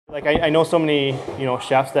Like I know so many,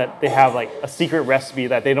 chefs that they have like a secret recipe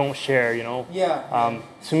that they don't share, Yeah.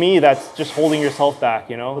 To me, that's just holding yourself back,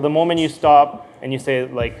 The moment you stop and you say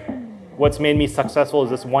like, what's made me successful is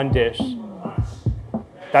this one dish,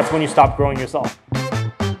 that's when you stop growing yourself.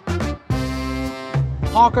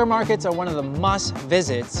 Hawker markets are one of the must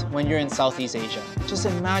visits when you're in Southeast Asia. Just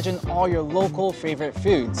imagine all your local favorite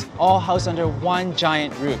foods, all housed under one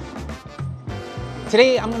giant roof.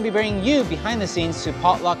 Today, I'm going to be bringing you behind the scenes to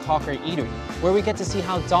Potluck Hawker Eatery, where we get to see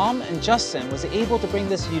how Dom and Justin was able to bring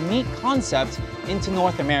this unique concept into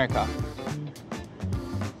North America.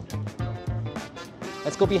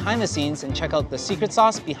 Let's go behind the scenes and check out the secret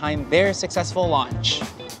sauce behind their successful launch.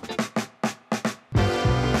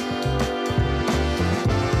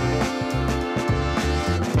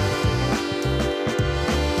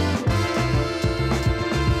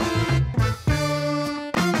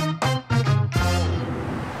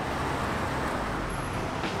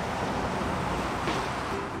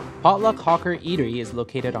 Potluck Hawker Eatery is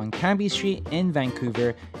located on Canby Street in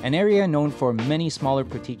Vancouver, an area known for many smaller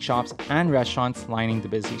boutique shops and restaurants lining the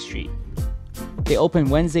busy street. They open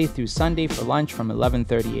Wednesday through Sunday for lunch from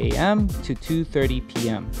 11:30 a.m. to 2:30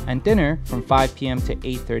 p.m. and dinner from 5 p.m. to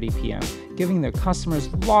 8:30 p.m., giving their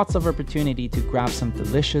customers lots of opportunity to grab some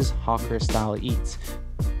delicious Hawker-style eats.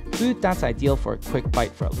 Food that's ideal for a quick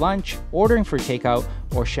bite for lunch, ordering for takeout,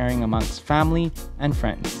 or sharing amongst family and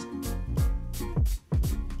friends.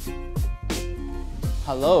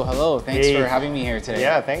 Hello. Thanks for having me here today.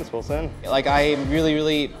 Yeah, thanks, Wilson. Like, I'm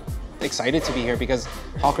really excited to be here because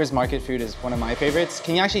Hawker's Market food is one of my favorites.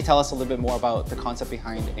 Can you actually tell us a little bit more about the concept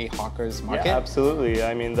behind a Hawker's Market? Yeah, absolutely.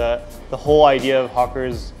 I mean, the whole idea of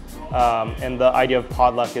Hawker's and the idea of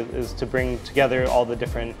Potluck is to bring together all the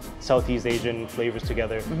different Southeast Asian flavors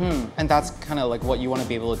together. Mm-hmm. And that's kind of like what you want to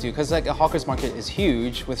be able to do, because like a Hawker's Market is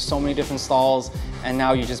huge with so many different stalls, and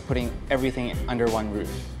now you're just putting everything under one roof.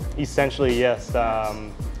 Essentially, yes.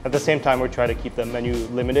 At the same time, we're trying to keep the menu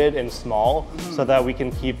limited and small, so that we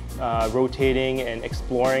can keep rotating and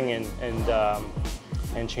exploring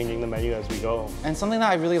and changing the menu as we go. And something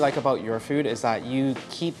that I really like about your food is that you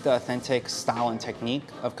keep the authentic style and technique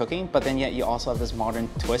of cooking, but then yet you also have this modern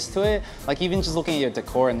twist to it. Like even just looking at your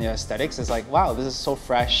decor and the aesthetics, it's like, wow, this is so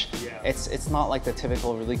fresh. Yeah. It's not like the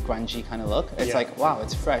typical really grungy kind of look. It's like, wow,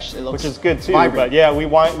 it's fresh. It looks, which is good too. vibrant. But yeah,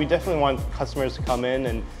 we definitely want customers to come in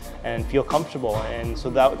and feel comfortable, and so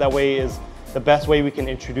that way is the best way we can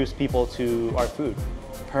introduce people to our food.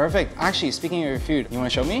 Perfect. Actually, speaking of your food, you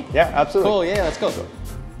want to show me? Yeah, absolutely. Cool, yeah, let's go.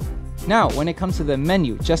 Now, when it comes to the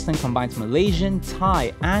menu, Justin combines Malaysian,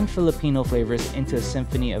 Thai, and Filipino flavors into a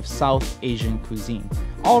symphony of South Asian cuisine,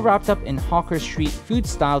 all wrapped up in Hawker Street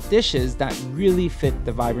food-style dishes that really fit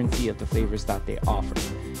the vibrancy of the flavors that they offer.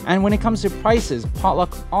 And when it comes to prices,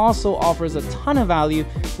 Potluck also offers a ton of value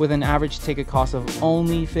with an average ticket cost of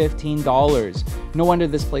only $15. No wonder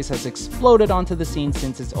this place has exploded onto the scene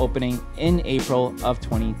since its opening in April of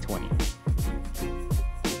 2020.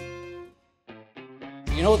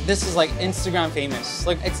 You know, this is like Instagram famous.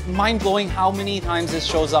 Like, it's mind-blowing how many times this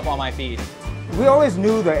shows up on my feed. We always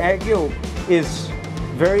knew the egg yolk is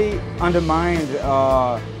very undermined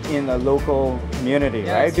in the local community,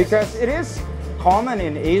 right? Because it is common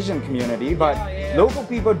in Asian community, but local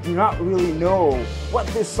people do not really know what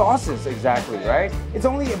this sauce is exactly, right? It's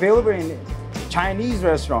only available in Chinese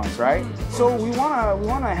restaurants, right? So we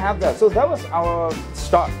wanna have that. So that was our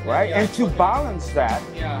start, right? And to balance that,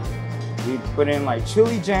 we put in like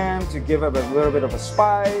chili jam to give it a little bit of a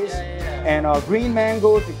spice, and green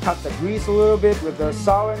mango to cut the grease a little bit with the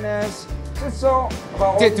sourness. So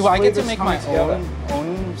do I get to make my own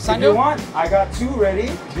sando? If you want, I got two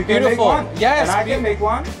ready. You can make one. Yes, and I can make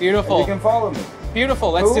one. Beautiful. And you can follow me.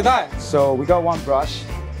 Beautiful. Let's do that. So we got one brush.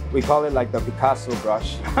 We call it like the Picasso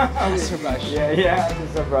brush. Picasso brush. Yeah,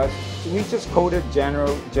 it's a brush. We just coat it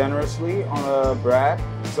generously on the bread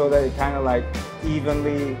so that it kind of like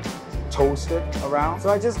evenly toasted around. So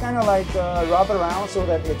I just kind of like rub it around so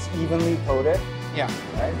that it's evenly coated. Yeah.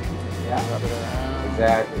 Right? Yeah. Rub it around.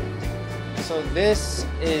 Exactly. So this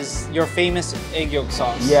is your famous egg yolk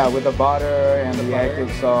sauce. Yeah, with the butter and the egg yolk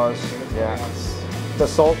sauce. Yeah. The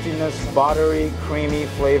saltiness, buttery, creamy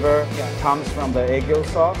flavor comes from the egg yolk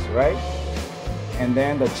sauce, right? And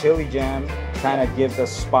then the chili jam kind of gives the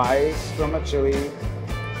spice from the chili,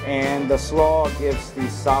 and the slaw gives the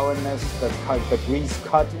sourness, the grease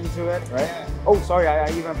cut into it, right? Yeah. Oh, sorry, I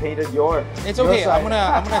even painted your. It's okay. Side.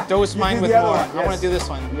 I'm gonna dose mine with more. Yes. I want to do this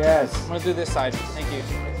one. Yes. I'm gonna do this side. Thank you.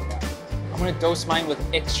 I'm gonna dose mine with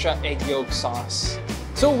extra egg yolk sauce.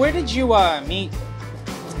 So where did you meet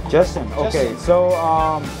Justin? Okay, so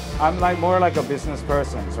I'm like more like a business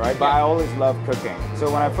person, right? But I always love cooking.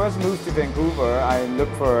 So when I first moved to Vancouver, I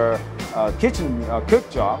looked for a kitchen cook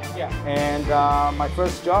job. Yeah. And my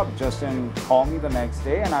first job, Justin called me the next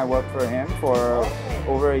day, and I worked for him for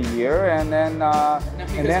over a year. And then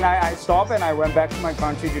I stopped and I went back to my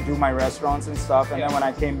country to do my restaurants and stuff. And then when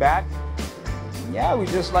I came back, yeah, we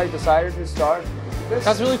just like decided to start this.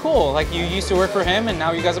 That's really cool. Like you used to work for him, and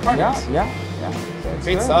now you guys are partners. Yeah.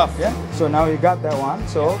 Great stuff. Yeah. So now you got that one.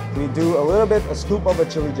 So we do a little bit, a scoop of a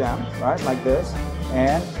chili jam, right, like this,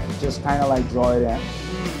 and just kind of like draw it in.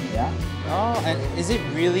 Yeah. Oh, and is it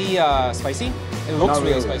really spicy? It looks Not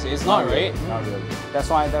really spicy. It's not, right? Not really. That's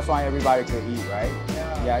why everybody could eat, right?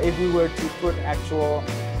 Yeah. If we were to put actual,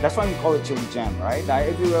 that's why we call it chili jam, right? Like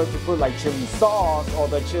if we were to put like chili sauce or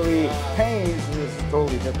the chili paste, it's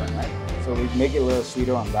totally different, right? So we make it a little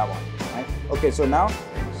sweeter on that one, right? Okay, so now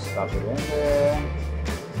stuff it in there.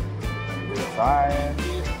 Try it.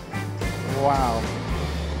 Wow.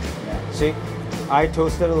 Yeah. See, I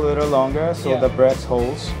toasted a little longer so the bread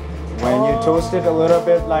holds. When you toast it a little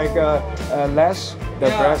bit like less,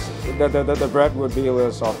 the bread would be a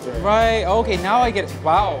little softer. Right. Okay. Now I get it.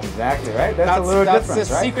 Wow. Exactly. Right. That's a little difference. That's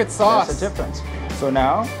the right? secret sauce. That's the difference. So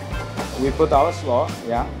now we put our slaw.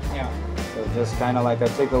 Yeah. Yeah. So just kind of like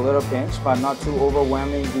take a little pinch, but not too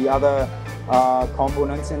overwhelming the other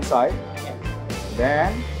components inside. Yeah.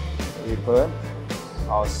 Then we put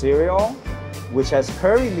our cereal, which has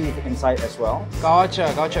curry leaf inside as well. Gotcha.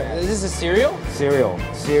 Is this a cereal? Cereal,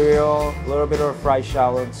 a little bit of fried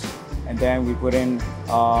shallots, and then we put in,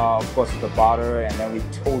 of course, the butter, and then we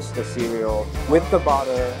toast the cereal with the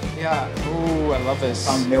butter. Yeah. Ooh, I love this.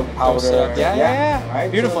 Some milk powder. Yeah.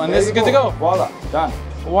 Right? Beautiful, So and this is good to go. Voila, done.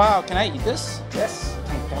 Wow, can I eat this? Yes.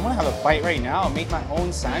 I want to have a bite right now. Make my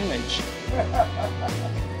own sandwich.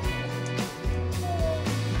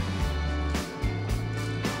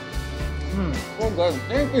 So good.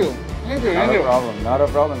 Thank you. Not a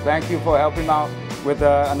problem. Thank you for helping out with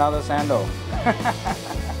another sando.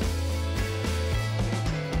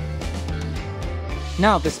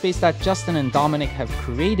 Now, the space that Justin and Dominic have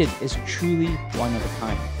created is truly one of a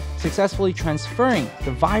kind, successfully transferring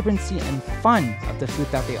the vibrancy and fun of the food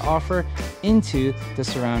that they offer into the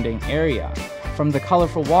surrounding area. From the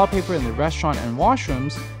colorful wallpaper in the restaurant and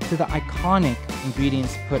washrooms to the iconic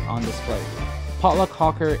ingredients put on display. Potluck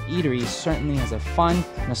Hawker Eatery certainly has a fun,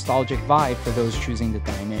 nostalgic vibe for those choosing to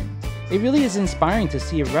dine in. It really is inspiring to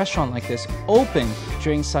see a restaurant like this open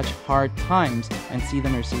during such hard times and see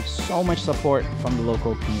them receive so much support from the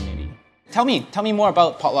local community. Tell me more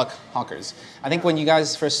about Potluck Hawkers. I think when you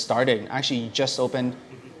guys first started, actually you just opened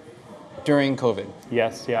during COVID.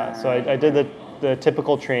 Yes, yeah. So I did the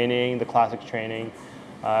typical training, the classics training.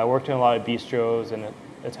 I worked in a lot of bistros and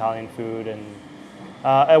Italian food, and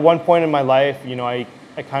at one point in my life, I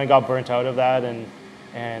kind of got burnt out of that,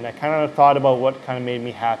 and I kind of thought about what kind of made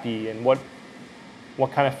me happy and what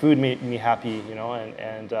kind of food made me happy,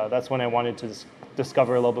 and that's when I wanted to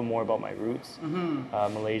discover a little bit more about my roots,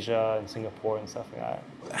 Malaysia and Singapore and stuff like that.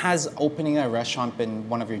 Has opening a restaurant been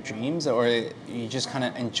one of your dreams, or you just kind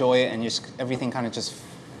of enjoy it and everything kind of just?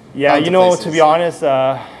 Yeah, to be honest,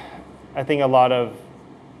 I think a lot of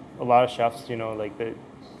chefs,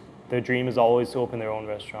 their dream is always to open their own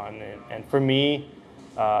restaurant, and for me,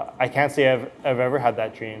 I can't say I've ever had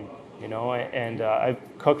that dream, and I've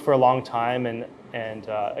cooked for a long time and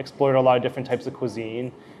explored a lot of different types of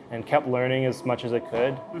cuisine and kept learning as much as I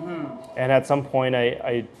could. And at some point,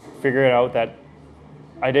 I figured out that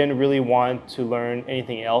I didn't really want to learn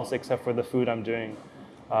anything else except for the food I'm doing.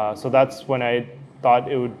 So that's when I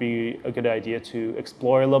thought it would be a good idea to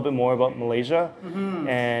explore a little bit more about Malaysia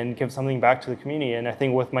and give something back to the community. And I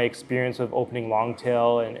think with my experience of opening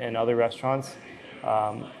Longtail and other restaurants,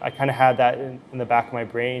 I kind of had that in the back of my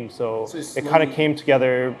brain. So it kind of came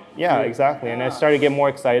together. Yeah, exactly. And I started to get more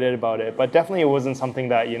excited about it. But definitely it wasn't something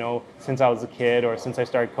that, since I was a kid or since I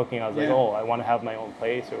started cooking, I was like, oh, I want to have my own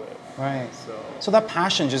place or whatever. Right. So that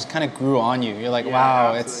passion just kind of grew on you. You're like,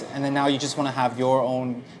 wow, absolutely. and then now you just want to have your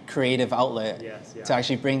own creative outlet to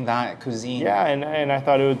actually bring that cuisine. Yeah, and I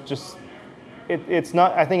thought it would just, it's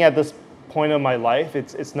not, I think at this point of my life,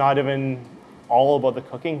 it's not even all about the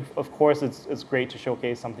cooking. Of course, it's great to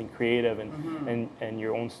showcase something creative and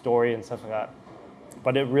your own story and stuff like that.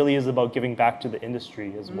 But it really is about giving back to the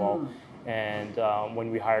industry as well. And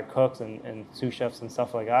when we hire cooks and sous chefs and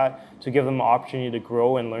stuff like that, to give them an opportunity to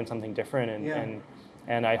grow and learn something different.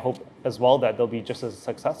 And I hope as well that they'll be just as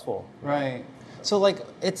successful. Right. So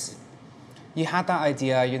you had that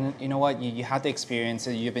idea, you know what, you had the experience,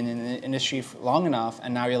 you've been in the industry for long enough,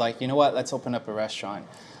 and now you're like, you know what, let's open up a restaurant.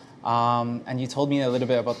 And you told me a little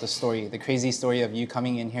bit about the story, the crazy story of you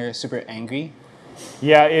coming in here super angry.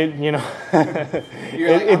 Yeah,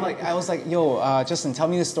 I was like, yo, Justin, tell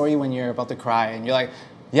me the story when you're about to cry. And you're like,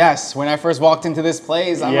 yes, when I first walked into this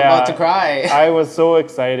place, I'm about to cry. I was so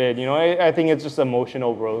excited. I think it's just an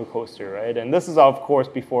emotional roller coaster, right? And this is, of course,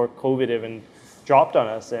 before COVID even dropped on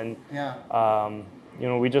us. And,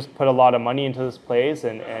 we just put a lot of money into this place,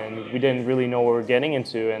 and we didn't really know what we were getting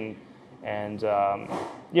into. And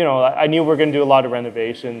I knew we were going to do a lot of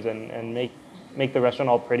renovations and make the restaurant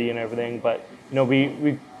all pretty and everything. But,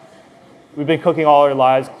 we've been cooking all our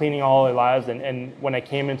lives, cleaning all our lives. And when I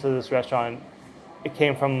came into this restaurant, it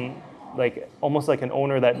came from almost like an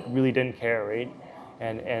owner that really didn't care, right?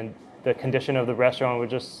 And the condition of the restaurant was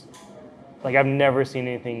just I've never seen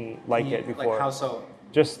anything like it before. Like how so?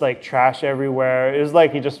 Just trash everywhere. It was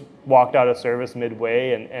like he just walked out of service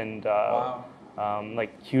midway, and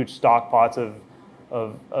huge stock pots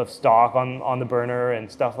of stock on the burner and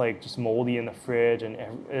stuff just moldy in the fridge, and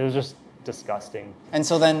it was just disgusting. And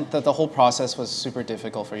so then the whole process was super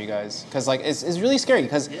difficult for you guys, because it's really scary,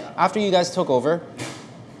 because after you guys took over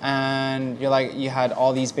and you had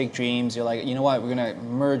all these big dreams, you're like, you know what, we're gonna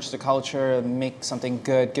merge the culture, make something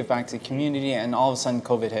good, give back to the community, and all of a sudden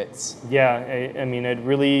COVID hits. Yeah, it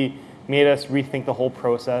really made us rethink the whole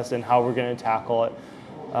process and how we're gonna tackle it.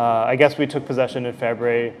 I guess we took possession in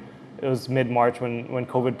February. It was mid-March when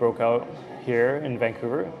COVID broke out here in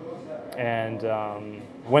Vancouver. And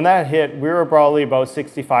when that hit, we were probably about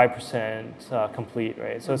 65% complete,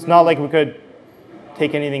 right? So it's not like we could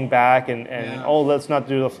take anything back and let's not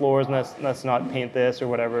do the floors, and let's not paint this or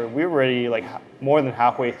whatever. We were already more than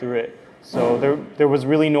halfway through it. So there was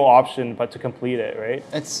really no option but to complete it, right?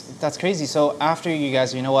 That's crazy. So after you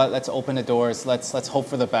guys, you know what, let's open the doors, let's hope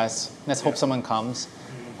for the best. Let's hope someone comes.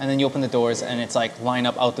 And then you open the doors and it's line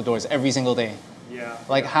up out the doors every single day. Yeah.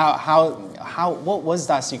 What was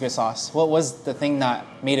that secret sauce? What was the thing that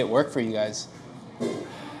made it work for you guys?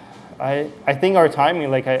 I think our timing,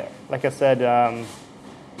 like I said,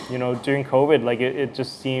 during COVID, it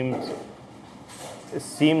just seemed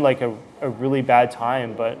like a really bad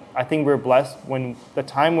time. But I think we're blessed when the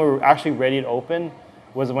time we were actually ready to open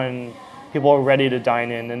was when people were ready to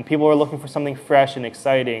dine in and people were looking for something fresh and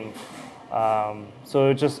exciting. So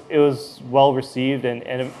it was well received,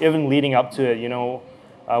 and even leading up to it,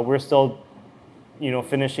 we're still,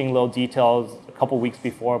 finishing little details a couple weeks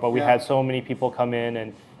before, but we had so many people come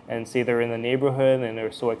in and say they're in the neighborhood and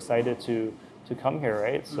they're so excited to come here,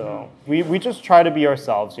 right? So we just try to be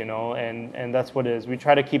ourselves, and that's what it is. We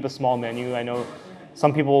try to keep a small menu. I know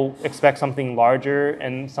some people expect something larger,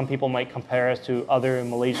 and some people might compare us to other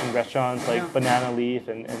Malaysian restaurants like Banana Leaf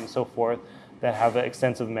and so forth that have an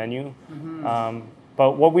extensive menu.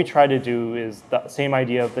 But what we try to do is the same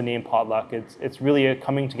idea of the name Potluck. It's really a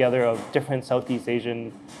coming together of different Southeast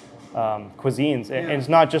Asian cuisines. And it's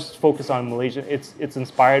not just focused on Malaysian. It's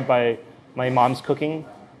inspired by my mom's cooking.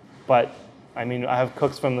 But I have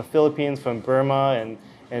cooks from the Philippines, from Burma,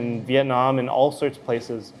 and Vietnam, and all sorts of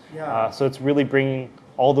places. So it's really bringing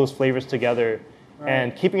all those flavors together.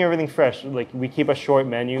 And keeping everything fresh. We keep a short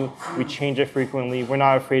menu, we change it frequently. We're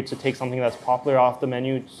not afraid to take something that's popular off the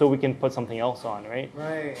menu so we can put something else on, right?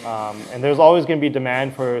 And there's always going to be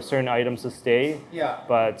demand for certain items to stay.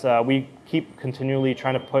 But we keep continually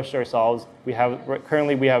trying to push ourselves.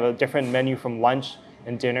 Currently we have a different menu from lunch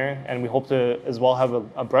and dinner, and we hope to as well have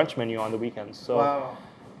a brunch menu on the weekends. So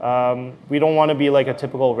we don't want to be like a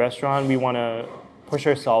typical restaurant. We want to push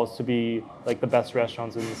ourselves to be the best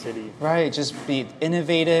restaurants in the city. Right, just be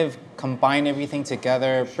innovative, combine everything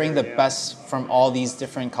together, bring the best from all these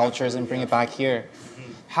different cultures and bring it back here.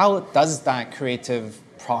 How does that creative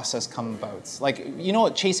process come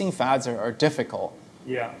about? Chasing fads are difficult.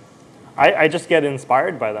 Yeah. I just get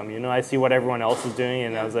inspired by them. I see what everyone else is doing,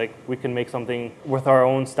 and I was like, we can make something with our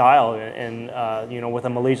own style and with a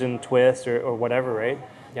Malaysian twist or whatever, right?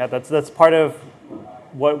 Yeah, that's part of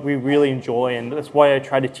what we really enjoy, and that's why I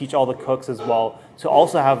try to teach all the cooks as well to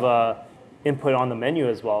also have input on the menu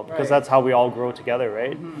as well, because that's how we all grow together,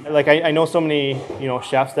 right? I know so many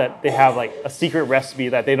chefs that they have a secret recipe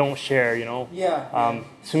that they don't share.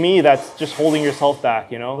 To me, that's just holding yourself back.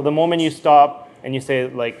 The moment you stop and you say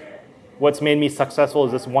what's made me successful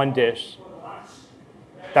is this one dish,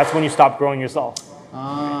 that's when you stop growing yourself.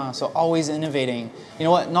 So always innovating. You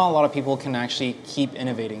know what? Not a lot of people can actually keep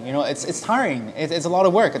innovating. It's tiring. It's a lot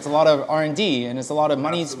of work. It's a lot of R&D, and it's a lot of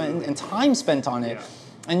money spent and time spent on it.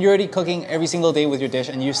 And you're already cooking every single day with your dish,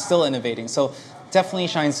 and you're still innovating. So definitely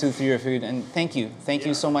shines through your food. And thank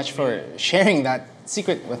you so much for sharing that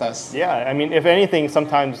secret with us. Yeah, if anything,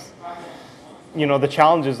 sometimes you know, the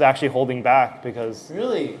challenge is actually holding back because,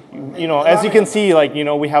 Really? you know, as you can see, like, you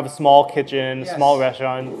know, we have a small kitchen, Yes. small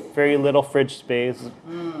restaurant, very little fridge space,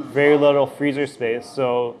 very little freezer space.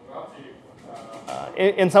 So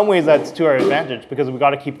in some ways that's to our advantage because we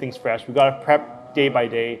got to keep things fresh. We got to prep day by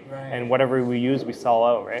day, and whatever we use, we sell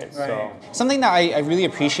out, right? So something that I really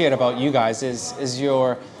appreciate about you guys is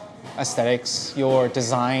your aesthetics, your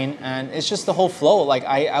design, and it's just the whole flow. Like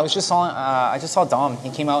I just saw Dom. He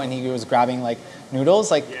came out and he was grabbing like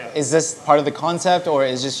noodles. Like, is this part of the concept or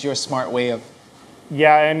is this your smart way of?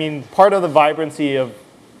 Yeah, I mean, part of the vibrancy of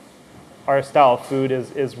our style of food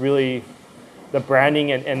is really the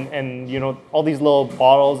branding and you know, all these little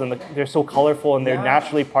bottles and they're so colorful and they're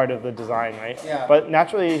naturally part of the design, right? Yeah. But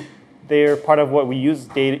naturally, they're part of what we use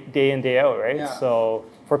day in, day out, right? Yeah. So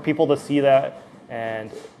for people to see that,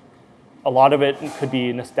 and a lot of it could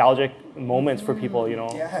be nostalgic moments for people, you know.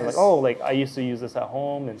 They're like, oh, like I used to use this at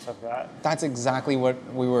home and stuff like that. That's exactly what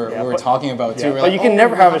we were talking about too. Yeah, We're but like, you can oh,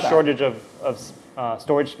 never we have a that. shortage of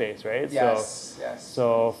storage space, right? Yes, yes.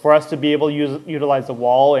 So for us to be able to utilize the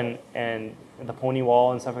wall and the pony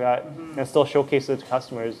wall and stuff like that, and still showcase it to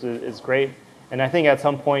customers is great. And I think at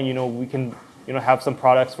some point, you know, we can, you know, have some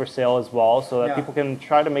products for sale as well, so that people can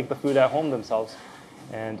try to make the food at home themselves,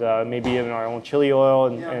 and maybe even our own chili oil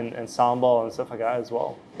and sambal and stuff like that as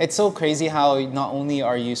well. It's so crazy how not only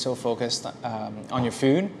are you so focused on your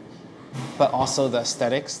food, but also the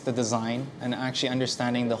aesthetics, the design, and actually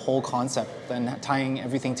understanding the whole concept and tying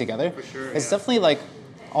everything together. For sure, it's definitely like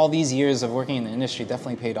all these years of working in the industry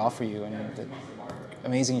definitely paid off for you, and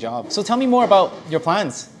amazing job. So tell me more about your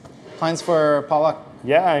plans for Potluck.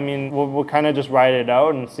 Yeah, I mean, we'll kind of just ride it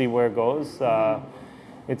out and see where it goes.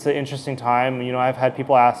 It's an interesting time. You know, I've had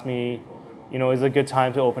people ask me, you know, is it a good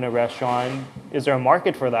time to open a restaurant? Is there a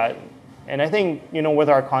market for that? And I think, you know, with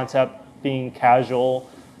our concept being casual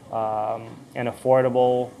and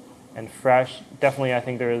affordable and fresh, definitely I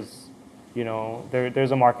think there's, you know,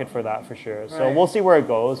 there's a market for that for sure. So we'll see where it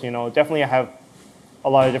goes. You know, definitely I have a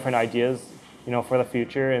lot of different ideas, you know, for the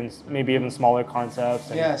future and maybe even smaller concepts.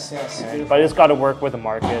 And, Yes. But it's got to work with the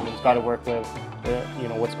market. It's got to work with, you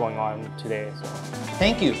know, what's going on today. So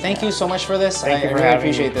thank you so much for this. Thank you for really having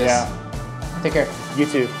appreciate me. this. Yeah. Take care. You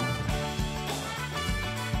too.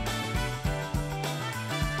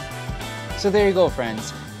 So there you go,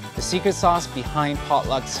 friends. The secret sauce behind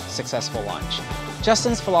Potluck's successful launch.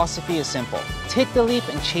 Justin's philosophy is simple. Take the leap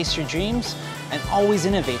and chase your dreams, and always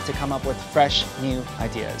innovate to come up with fresh, new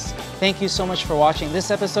ideas. Thank you so much for watching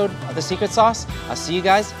this episode of The Secret Sauce. I'll see you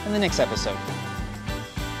guys in the next episode.